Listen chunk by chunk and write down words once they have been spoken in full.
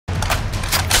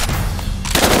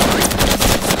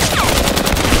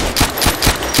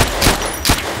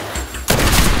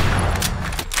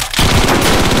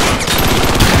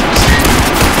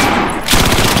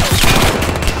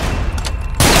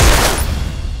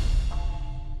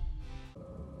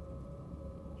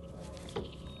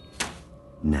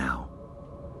Now.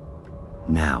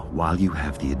 Now, while you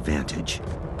have the advantage.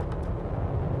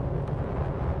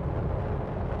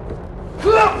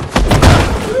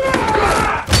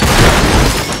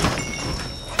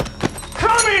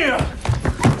 Come here!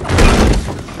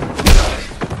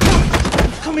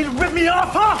 Come here to rip me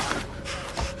off, huh?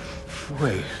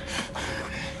 Wait.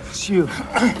 It's you.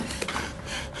 I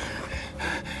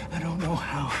don't know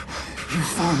how you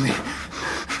found me,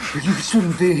 but you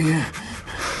shouldn't be here.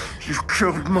 You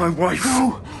killed my wife.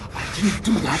 No, I didn't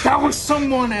do that. That was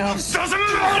someone else. Doesn't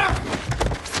matter!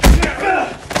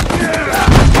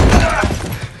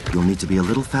 You'll need to be a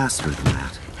little faster than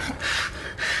that.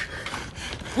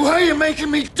 Why are you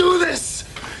making me do this?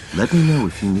 Let me know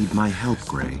if you need my help,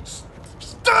 Gray.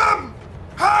 Stop!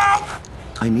 Help!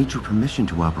 I need your permission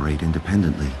to operate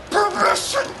independently.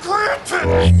 Permission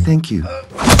granted! Thank you.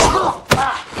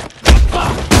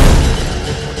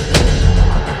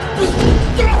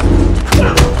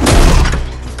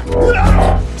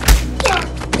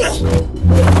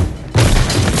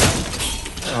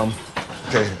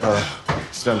 Okay,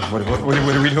 Stem, what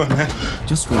are we doing, man?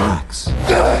 Just relax.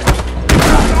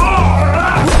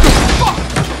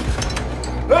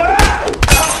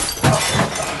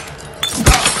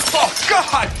 Oh,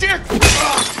 God, dear!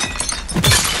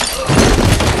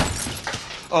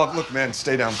 Oh, look, man,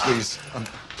 stay down, please.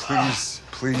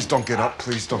 Please don't get up.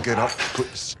 Please don't get up.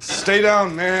 Please. Stay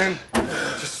down, man.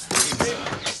 Just...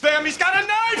 Stem, he's got a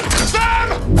knife!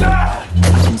 Stem!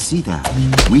 I can see that.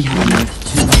 We have a knife,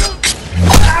 too.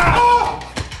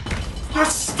 You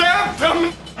stabbed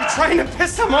him! You're trying to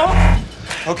piss him off?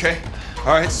 Okay.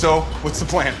 All right, so what's the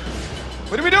plan?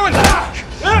 What are we doing?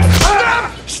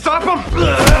 Stop him!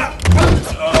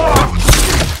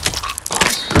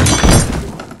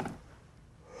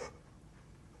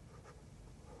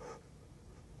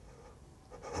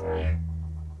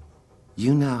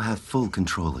 You now have full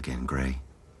control again, Gray.